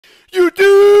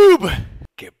YouTube!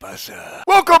 ¿Qué pasa?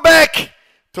 Welcome back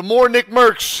to more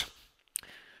Nickmercs.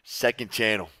 Second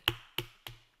channel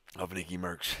of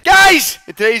Nickmercs. Guys,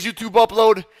 in today's YouTube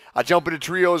upload, I jump into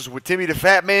trios with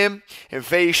Timthetatman and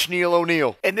Faye Schneal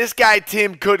O'Neal. And this guy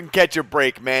Tim couldn't catch a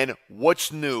break, man. What's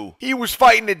new? He was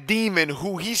fighting a demon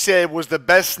who he said was the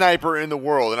best sniper in the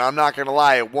world. And I'm not going to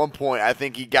lie, at one point, I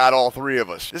think he got all three of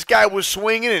us. This guy was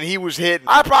swinging and he was hitting.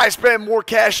 I probably spent more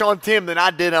cash on Tim than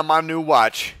I did on my new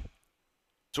watch.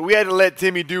 So we had to let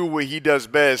Timmy do what he does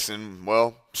best and,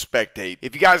 well, spectate.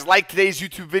 If you guys like today's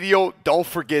YouTube video, don't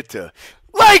forget to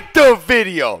like the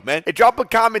video, man. And drop a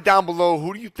comment down below.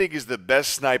 Who do you think is the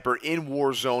best sniper in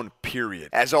Warzone, period?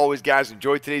 As always, guys,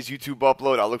 enjoy today's YouTube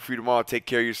upload. I'll look for you tomorrow. Take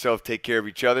care of yourself. Take care of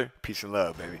each other. Peace and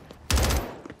love, baby.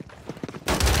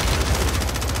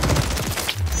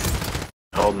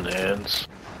 Holding hands.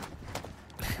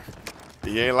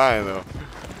 He ain't lying, though.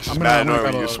 It's just bad annoying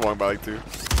when you just swung by like two. You're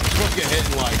supposed to get hit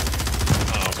in like,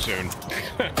 oh, soon.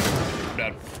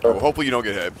 Dead. Well, hopefully you don't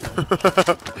get hit.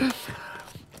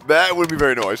 That would be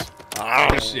very nice.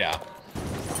 Yeah.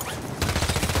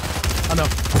 I know.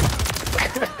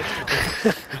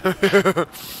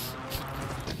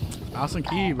 Mouse and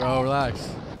key, bro. Relax.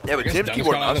 Yeah, but Tim's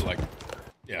keyboard mouse. Like,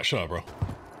 yeah, shut up, bro.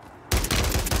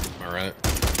 All right.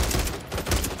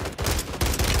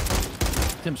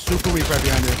 Tim's super weak right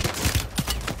behind you.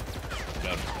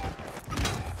 Dead.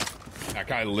 That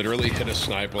guy literally hit a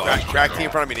snipe. Crack team in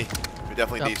front of me, You're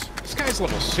definitely Yep. decent. This guy's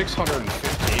level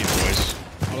 615, boys.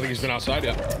 I don't think he's been outside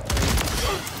yet.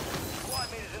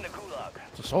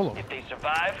 It's a solo. If they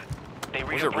survive, they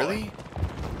redeploy. Was it really?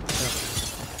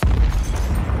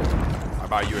 I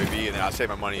buy UAV and then I'll save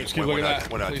my money Just keep looking at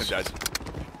that, when please. Tim dies.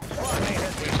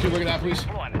 Just keep looking at that, please.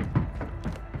 Where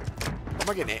am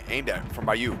I getting aimed at? From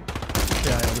by you.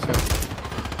 Yeah, this guy.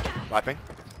 Lapping.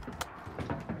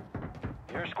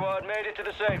 Your squad made it to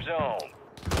the safe zone.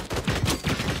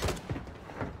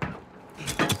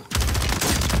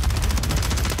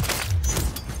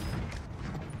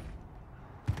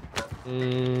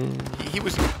 He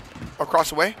was across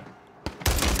the way.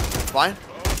 Flying.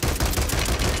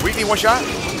 We need one shot.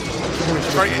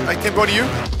 Like Tim going to you.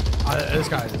 This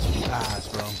guy is ass,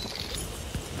 bro.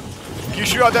 Can you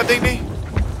shoot out that thing, D?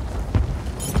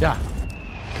 Yeah.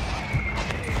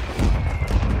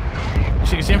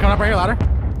 You see him coming up right here, ladder?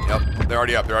 Yep. They're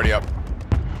already up. They're already up.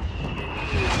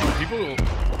 People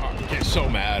get so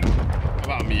mad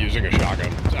about me using a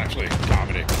shotgun. It's actually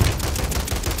comedy.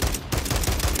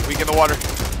 Weak in the water.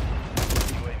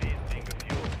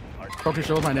 Broke your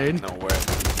shield with my nade. No way.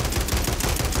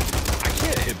 I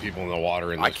can't hit people in the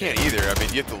water. I can't either. I mean,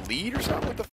 you have to lead or something?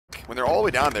 What the f? When they're all the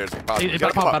way down there, it's impossible. It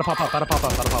better pop up.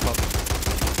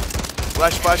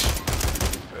 Flash.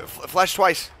 Flash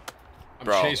twice. I'm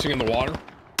Bro. chasing in the water.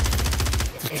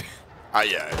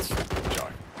 Yeah, it's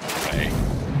John. Hey.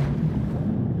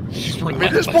 I mean,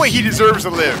 at this point, he deserves to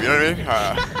live. You know what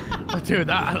I mean? Dude,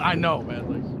 I know, man.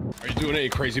 Like, Are you doing any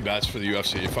crazy bets for the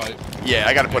UFC fight? Yeah,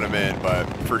 I got to put him in, but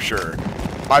for sure.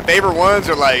 My favorite ones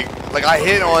are like I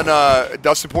hit on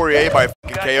Dustin Poirier by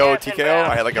KO TKO.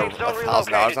 I had like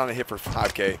 $1,000 on it, hit for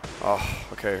 5K. Oh,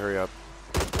 okay, hurry up.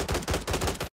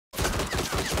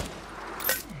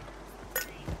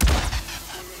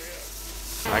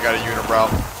 I got a unibrow.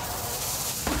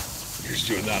 You're just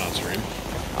doing that on stream.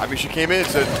 I mean, she came in,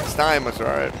 said it's time. That's all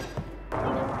right.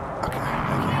 Okay.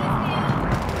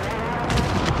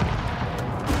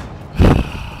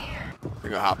 We're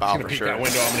gonna hop out for Peek sure. that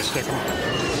window. I'm gonna stick him.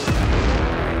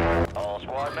 All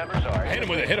squad members are. Hit him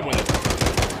with it. Hit him with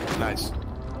it. Nice.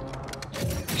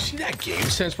 You see that game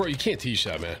sense, bro? You can't teach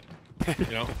that, man.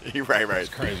 You know? You're right. It's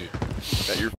crazy.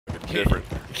 Yeah, you're different.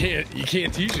 You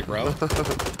can't teach it, bro.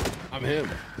 I'm him.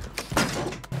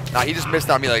 Nah, he just missed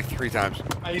on me like 3 times.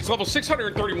 He's level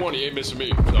 631. He ain't missing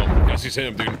me. So, guess he's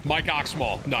him, dude. Mike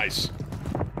Oxmall. Nice.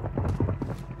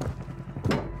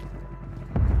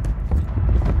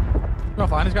 you gonna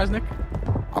find these guys, Nick?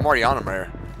 I'm already on him right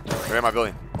here. They're in my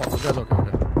building. Oh, this guy's okay.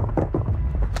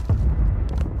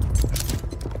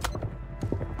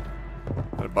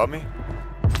 Is that above me?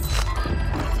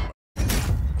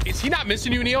 Is he not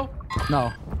missing you, Neil?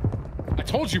 No. I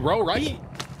told you, bro, right?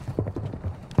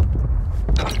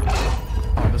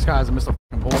 Oh, this guy hasn't missed a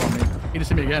fucking bullet on me. He didn't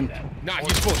see me again. Nah,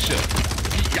 he's full of shit.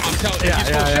 I'm telling you, he's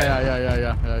full of shit.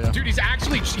 Yeah. Dude, he's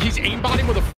aimbotting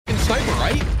with a fucking sniper,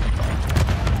 right?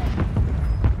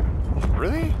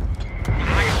 Really?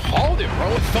 I called it, bro.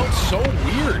 It felt so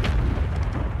weird.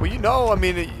 Well, you know, I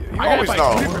mean, you always I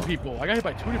got hit by know. 2 different people. I got hit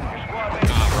by 2 different people.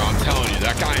 Nah, bro, I'm telling you,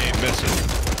 that guy ain't missing.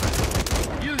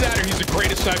 Either that or he's the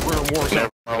greatest sniper in Warzone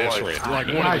in history. Like,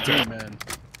 one of the two. Man.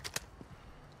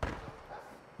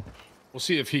 We'll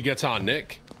see if he gets on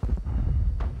Nick.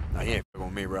 Nah, he ain't fucking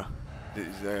with me, bro.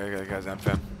 That guy's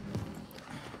MFM.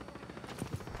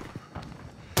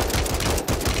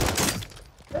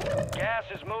 Gas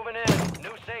is moving in.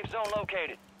 New safe zone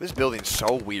located. This building's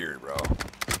so weird, bro.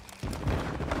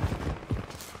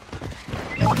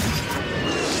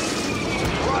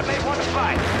 Squad mate 1 to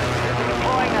fight.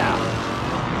 Deploying now.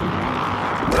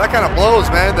 Well, that kind of blows,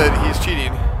 man, that he's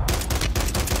cheating.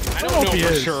 I don't know he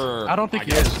for is. sure. I don't think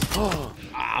he guess. is.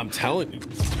 I'm telling you.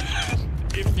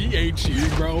 If he ain't cheating,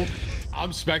 bro,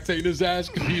 I'm spectating his ass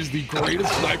because he's the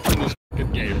greatest sniper in this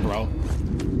fucking game, bro.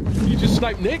 You just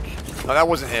sniped Nick? No, that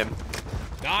wasn't him.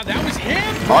 Nah, that was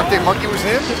him, bro. Arctic Monkey was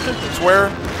him? I swear.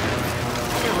 I'm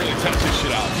gonna really test this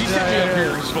shit out. He's hit me up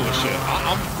here. He's full of shit.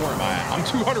 Where am I at? I'm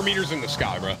 200 meters in the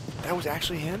sky, bro. That was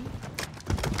actually him?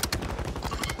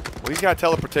 Well, he's got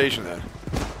teleportation then.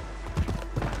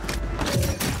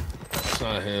 That's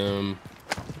not him.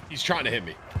 He's trying to hit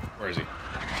me. Where is he?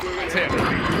 That's him.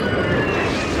 Alright,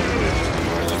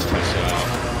 let's test it out.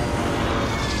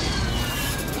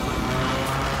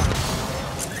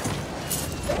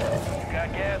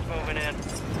 Got gas moving in.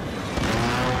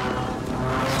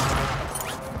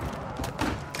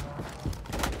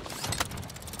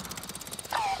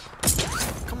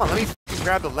 Come on, let me f***ing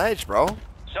grab the ledge, bro.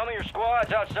 Some of your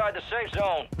squads outside the safe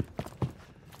zone.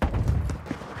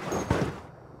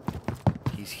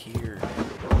 He's here.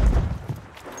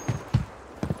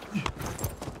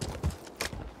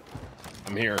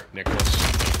 I'm here,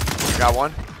 Nicholas. You got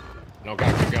one? I don't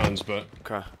got good guns, but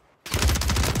Okay.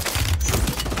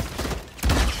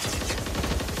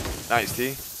 Nice,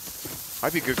 T.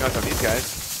 Might be good guns on these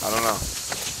guys. I don't know.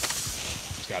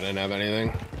 this guy didn't have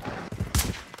anything.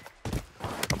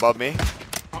 Above me.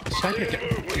 Oh, sniper, dude,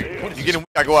 what is You this? getting?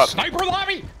 I go up. Sniper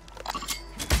lobby?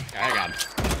 Yeah, I got him.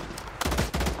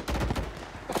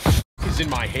 He's in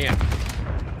my hand.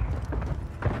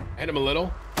 Hit him a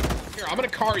little. Here, I'm gonna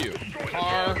car you.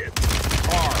 Car.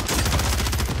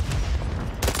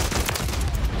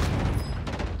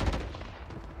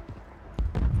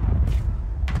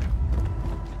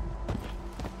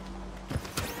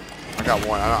 I got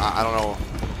one. I don't know.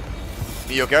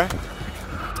 You okay?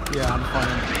 Yeah, I'm fine.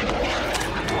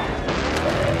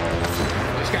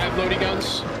 This guy have loading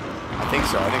guns? I think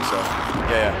so.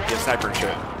 Yeah. He has sniper and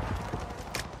shit.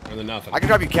 Better than nothing. I can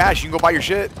drop you cash. You can go buy your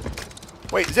shit.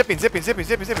 Wait, zipping. Sure.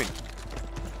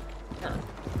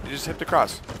 You just hit the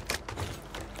cross.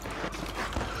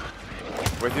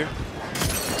 With you?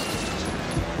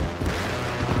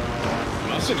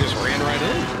 Must have just ran right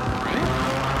in,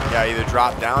 right? Yeah, either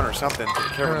drop down or something.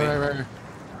 Carefully. Right.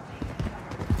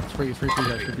 It's free, guys.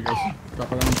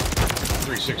 Drop it on.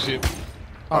 360.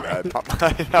 My bad.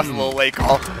 That was a little late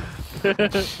call.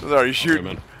 Sorry, shoot.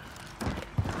 Man.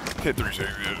 Hit 360.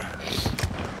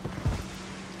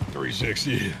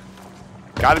 360.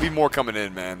 Got to be more coming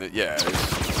in, man. Yeah.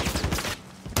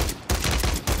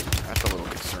 That's a little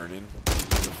concerning.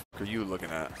 What the f are you looking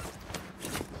at?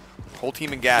 Whole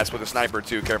team in gas with a sniper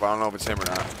too. Careful, I don't know if it's him or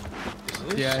not.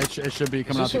 Yeah, it should be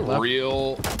coming out Is to this the a left.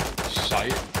 real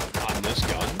sight on this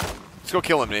gun? Let's go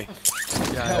kill him, D. Yeah, What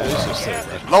is yeah. this thing,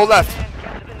 bro? Low left. Get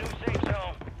to the new safe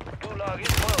zone. Gulag is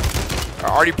closed.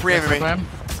 Already pre-aiming me. Bam.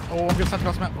 Oh, I'm getting sent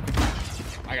across the map. Okay.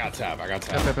 I got tab.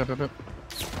 Yep.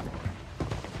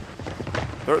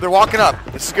 They're walking up.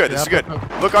 This is good. This is Yep, good.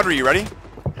 yep. Look under you. Ready?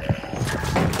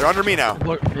 They're under me now.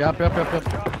 Look, yep.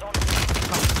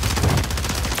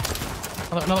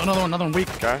 Another one weak.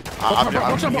 Okay. I'm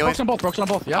I'm healing. Brooks on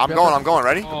both. Yep, I'm going.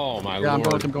 Ready? Oh my Yeah, I'm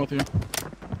lord. going with you.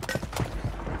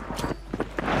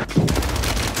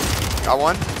 Got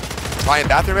one. Flying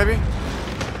bathroom, maybe?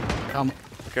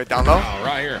 Okay, down low. Oh,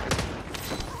 right here.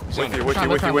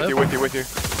 With you.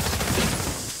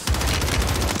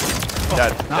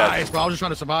 Dead. Nice, bro. I was just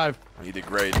trying to survive. Oh, you did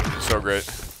great. You did so great.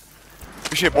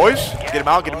 Good shit, boys. Get him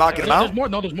out. There's more.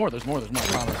 No, there's more. I promise.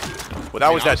 Well,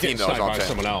 that was I that getting team, though. Is sniped all by I'm saying.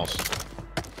 someone else.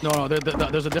 No,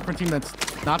 there's a different team that's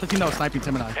not the team that was sniping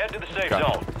Tim and I. Head to the safe Okay.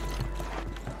 zone.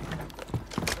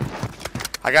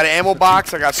 I got an ammo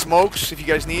box. I got smokes if you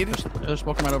guys need. There's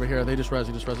smoking right over here. They just res.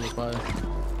 He just res this by.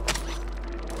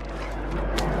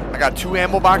 I got 2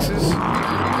 ammo boxes.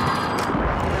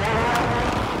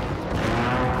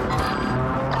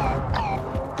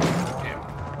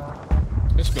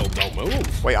 This build don't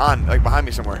move. Wait, like behind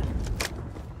me somewhere.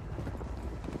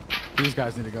 These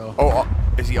guys need to go. Oh,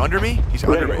 is he under me? He's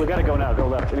under We me. gotta go now. Go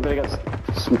left. Anybody got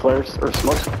some flares or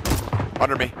smokes?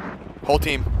 Under me. Whole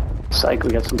team. Psych.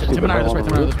 We got some Tim stupid and I are this way.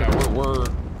 hole on the Tim and I are roof. this way. We're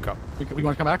Go. We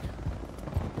want to come back?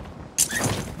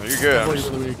 No, you're good. I'm Really,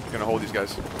 just really weak. gonna hold these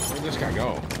guys. where'd this guy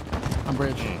go? I'm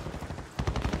bridge.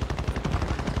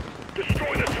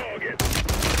 Destroy the target.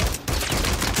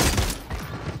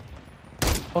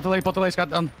 Both the lace got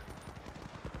done.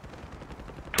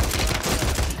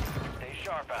 Stay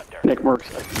sharp out there.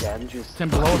 Nickmercs again, just Tim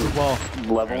below us as well.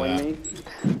 leveling me.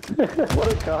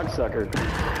 What a cocksucker.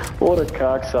 What a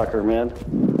cocksucker, man.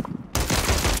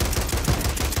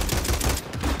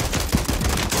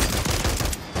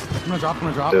 I'm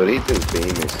gonna drop. Dude, he just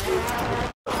beaming. He's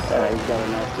got a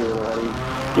nasty already.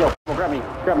 Yo, grab me.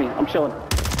 I'm chilling.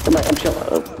 I'm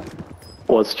chilling.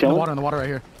 Oh, it's chilling? In the water right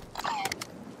here.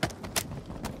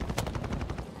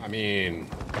 I mean,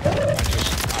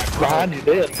 Behind you,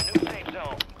 dead. New safe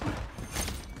zone.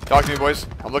 Talk to me, boys.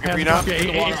 I'm looking for you now. Yeah, in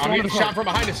the water. I'm getting he's shot from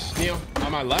behind us, Neo.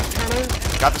 On my left, kind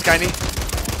of. Got this guy, knee.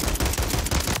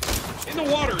 In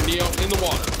the water, Neo. In the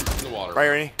water. In the water. Right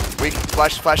here, knee. Weak.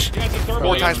 Flash. You got the thermal.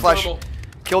 Four you got times the flash. thermal.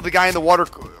 Killed the guy in the water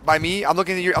by me. I'm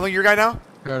looking at your guy now.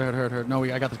 Hurt. No,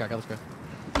 I got this guy.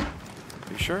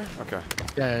 You sure? Okay.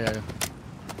 Yeah.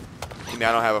 I mean,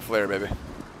 I don't have a flare, baby.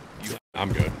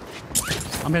 I'm good.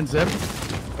 I'm in zip.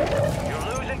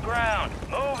 You're losing ground.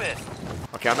 Move it.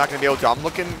 Okay, I'm not gonna be able to. I'm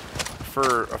looking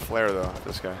for a flare though.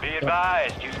 This guy. Be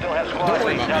advised, you still have squad Don't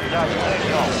worry mates about me. outside the safe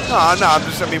zone. No. I'm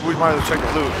just. I mean, we might as well check the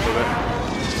loot a little bit. I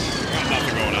got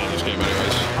nothing going on in this game,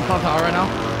 anyways. I'm on tower right now.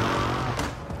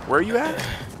 Where are you at?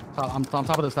 I'm on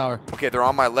top of this tower. Okay, they're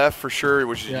on my left for sure,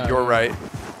 which is Yeah, your yeah. right.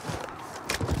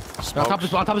 On top of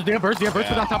this, do you have birds? On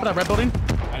top of that red building?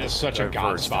 That is such a Right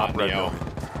god first, spot, top red Neo.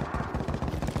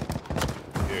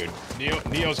 Dude,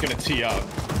 Neo's gonna tee up.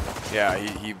 Yeah,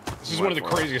 he. This is one of the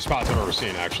craziest spots I've ever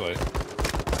seen, actually.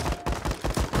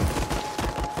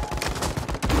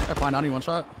 I find out one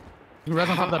shot. You can res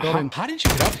on top of that building. How did you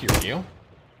get up here, Neo?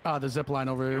 The zip line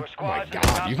over here. Your Oh my squad's in the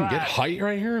god, top you can get 5. height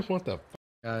right here? What the?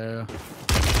 Yeah.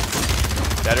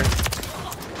 Better.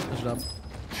 Push it up.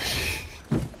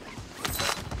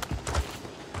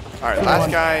 All right,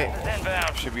 last guy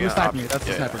Inbound. should be Who's on sniping me? top. That's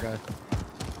the Yeah. sniper guy.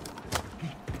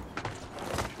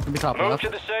 Gonna be top Move left. to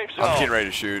the safe I'm getting zone. ready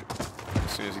to shoot.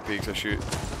 As soon as he peeks, I shoot.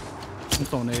 I'm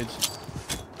throwing nades.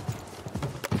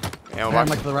 Ammo I'm box.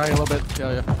 like to the right a little bit.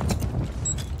 Yeah.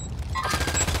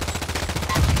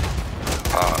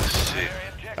 Oh, shit.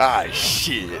 Ah,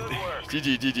 shit.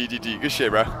 GG. Good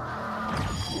shit, bro.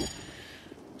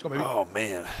 Let's go, baby. Oh,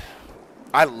 man.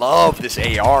 I love this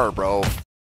AR, bro.